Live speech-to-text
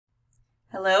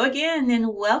Hello again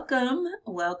and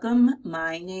welcome.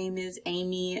 My name is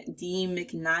Amy D.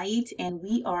 McKnight and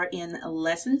we are in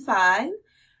Lesson 5,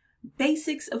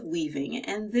 Basics of Weaving.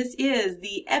 And this is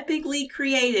the Epically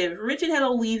Creative Richard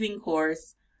Heddle Weaving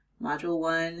Course, Module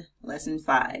 1, Lesson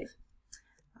 5.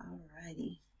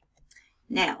 Alrighty.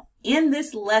 Now, in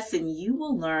this lesson, you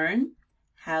will learn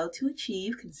how to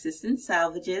achieve consistent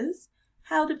selvages,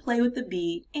 how to play with the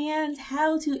bead, and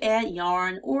how to add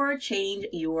yarn or change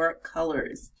your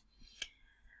colors.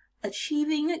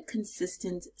 Achieving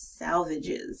consistent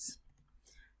selvages.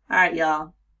 Alright,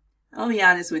 y'all, I'll be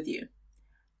honest with you.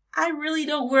 I really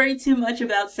don't worry too much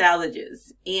about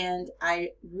selvages, and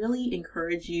I really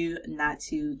encourage you not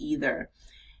to either.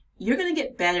 You're going to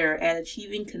get better at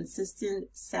achieving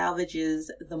consistent selvages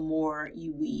the more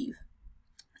you weave.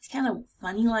 It's kind of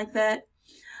funny like that.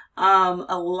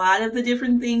 A lot of the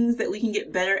different things that we can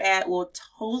get better at will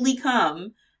totally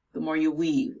come the more you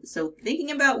weave. So thinking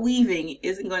about weaving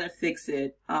isn't going to fix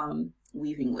it.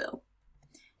 Weaving will.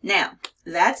 Now,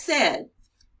 that said,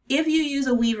 if you use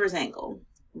a weaver's angle,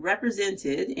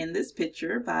 represented in this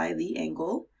picture by the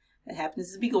angle that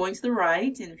happens to be going to the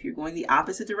right, and if you're going the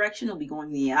opposite direction, it'll be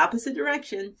going the opposite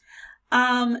direction,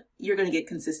 you're going to get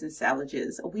consistent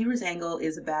selvages. A weaver's angle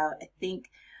is about, I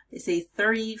think, they say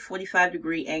 30-45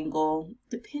 degree angle,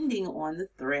 depending on the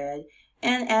thread.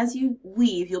 And as you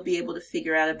weave, you'll be able to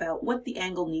figure out about what the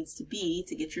angle needs to be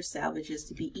to get your selvages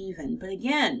to be even. But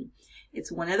again,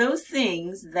 it's one of those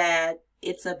things that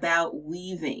it's about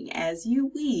weaving. As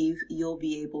you weave, you'll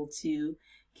be able to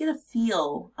get a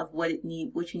feel of what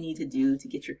you need to do to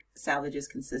get your selvages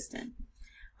consistent.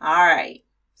 All right,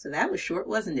 so that was short,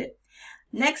 wasn't it?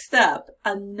 Next up,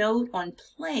 a note on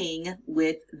playing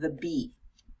with the bead.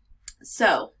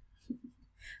 So, a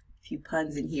few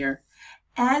puns in here.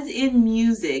 As in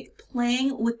music,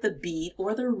 playing with the beat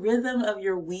or the rhythm of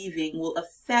your weaving will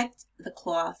affect the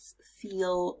cloth's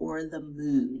feel or the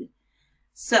mood.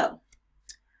 So,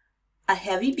 a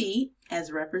heavy beat,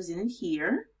 as represented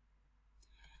here,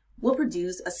 will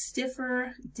produce a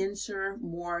stiffer, denser,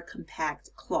 more compact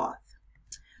cloth.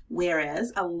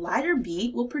 Whereas a lighter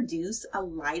beat will produce a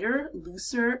lighter,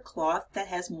 looser cloth that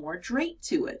has more drape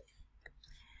to it.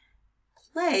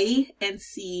 Play and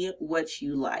see what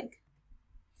you like.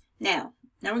 Now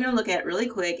we're going to look at really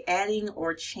quick adding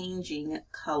or changing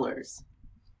colors.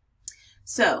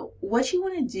 So what you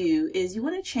want to do is you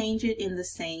want to change it in the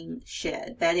same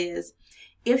shed. That is,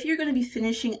 if you're going to be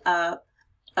finishing up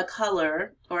a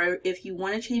color, or if you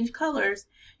want to change colors,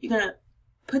 you're going to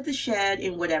put the shed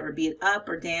in whatever, be it up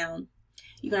or down.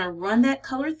 You're going to run that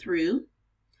color through,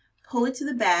 pull it to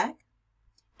the back,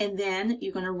 and then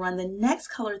you're going to run the next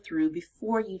color through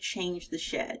before you change the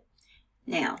shed.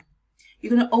 Now, you're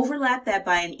going to overlap that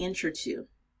by an inch or two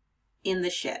in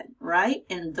the shed, right?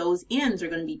 And those ends are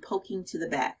going to be poking to the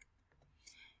back.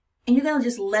 And you're going to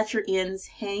just let your ends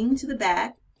hang to the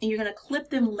back, and you're going to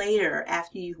clip them later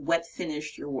after you've wet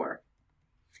finished your work.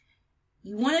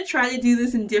 You want to try to do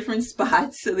this in different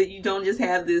spots so that you don't just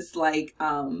have this like,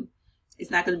 it's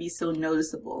not going to be so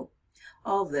noticeable.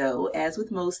 Although, as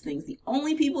with most things, the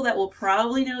only people that will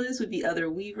probably notice would be other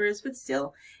weavers, but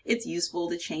still, it's useful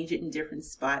to change it in different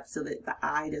spots so that the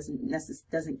eye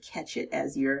doesn't catch it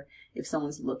as if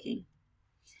someone's looking.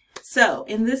 So,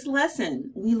 in this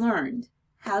lesson, we learned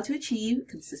how to achieve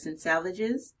consistent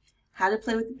selvages, how to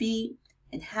play with the bead,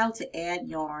 and how to add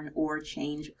yarn or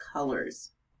change colors.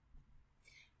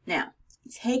 Now,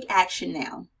 take action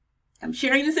now. I'm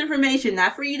sharing this information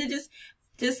not for you to just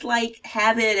like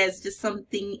have it as just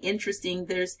something interesting.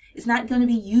 It's not going to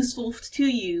be useful to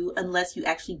you unless you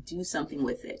actually do something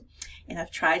with it. And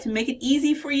I've tried to make it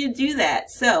easy for you to do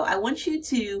that. So I want you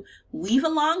to weave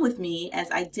along with me as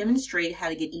I demonstrate how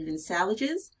to get even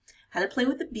selvages, how to play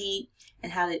with the bead,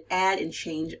 and how to add and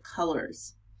change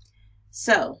colors.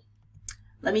 So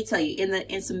let me tell you, in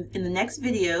the next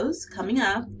videos coming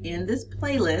up in this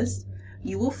playlist,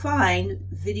 you will find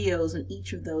videos on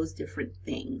each of those different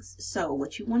things. So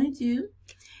what you want to do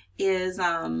is,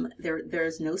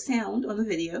 there's no sound on the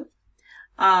video.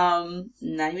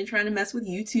 Not even trying to mess with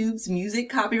YouTube's music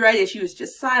copyright issue. It's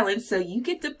just silence. So you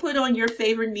get to put on your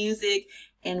favorite music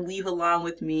and weave along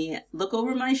with me. Look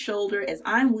over my shoulder as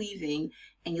I'm weaving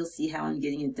and you'll see how I'm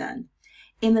getting it done.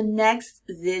 In the next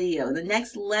video, the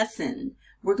next lesson,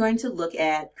 we're going to look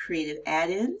at creative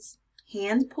add-ins,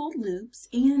 hand-pulled loops,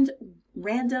 and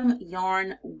random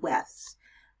yarn wefts.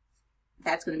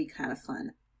 That's going to be kind of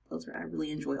fun. I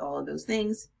really enjoy all of those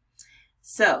things.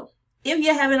 So, if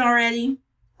you haven't already,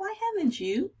 why haven't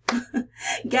you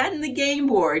gotten the game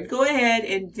board? Go ahead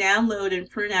and download and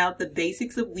print out the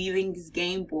Basics of Weaving's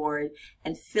game board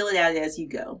and fill it out as you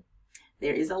go.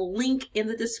 there is a link in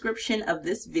the description of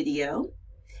this video.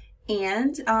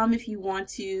 And if you want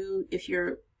to,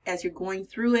 as you're going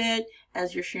through it,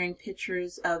 as you're sharing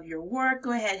pictures of your work,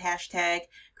 go ahead, hashtag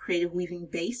Creative Weaving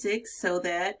Basics, so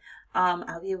that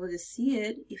I'll be able to see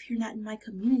it if you're not in my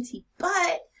community.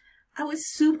 But I would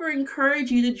super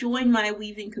encourage you to join my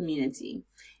weaving community.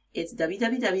 It's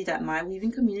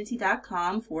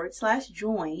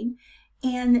www.myweavingcommunity.com/join.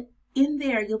 And in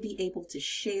there, you'll be able to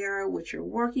share what you're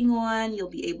working on. You'll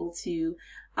be able to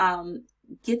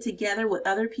get together with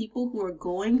other people who are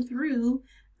going through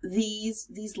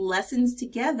these lessons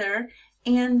together.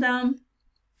 And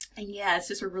yeah, it's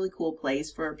just a really cool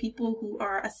place for people who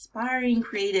are aspiring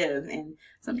creative and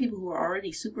some people who are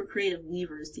already super creative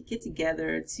weavers to get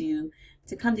together, to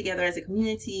come together as a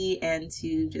community and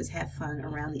to just have fun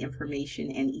around the information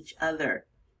and each other.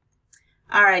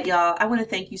 All right, y'all, I want to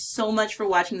thank you so much for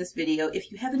watching this video. If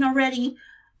you haven't already,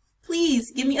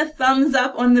 please give me a thumbs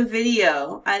up on the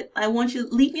video. I want you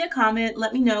to leave me a comment.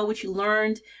 Let me know what you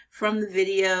learned from the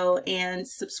video, and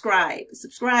subscribe.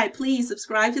 Please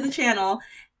subscribe to the channel.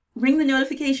 Ring the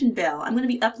notification bell. I'm going to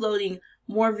be uploading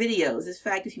more videos. In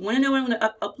fact, if you want to know when I'm going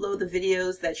to upload the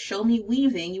videos that show me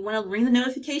weaving, you want to ring the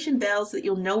notification bell so that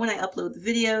you'll know when I upload the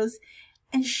videos.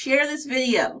 And share this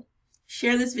video.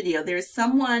 Share this video. There's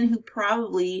someone who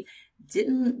probably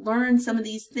didn't learn some of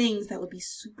these things that would be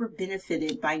super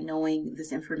benefited by knowing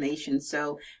this information.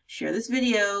 So share this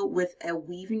video with a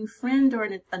weaving friend or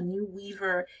a new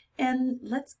weaver, and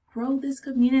let's grow this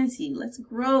community. Let's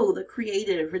grow the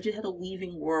creative rigid heddle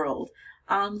weaving world.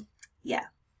 Yeah,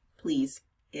 please.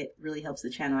 It really helps the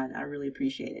channel, and I really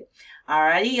appreciate it.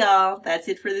 Alrighty, y'all. That's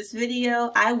it for this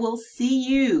video. I will see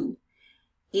you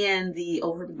in the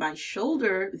over my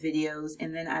shoulder videos,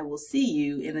 and then I will see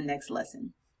you in the next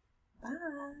lesson.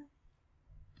 Bye.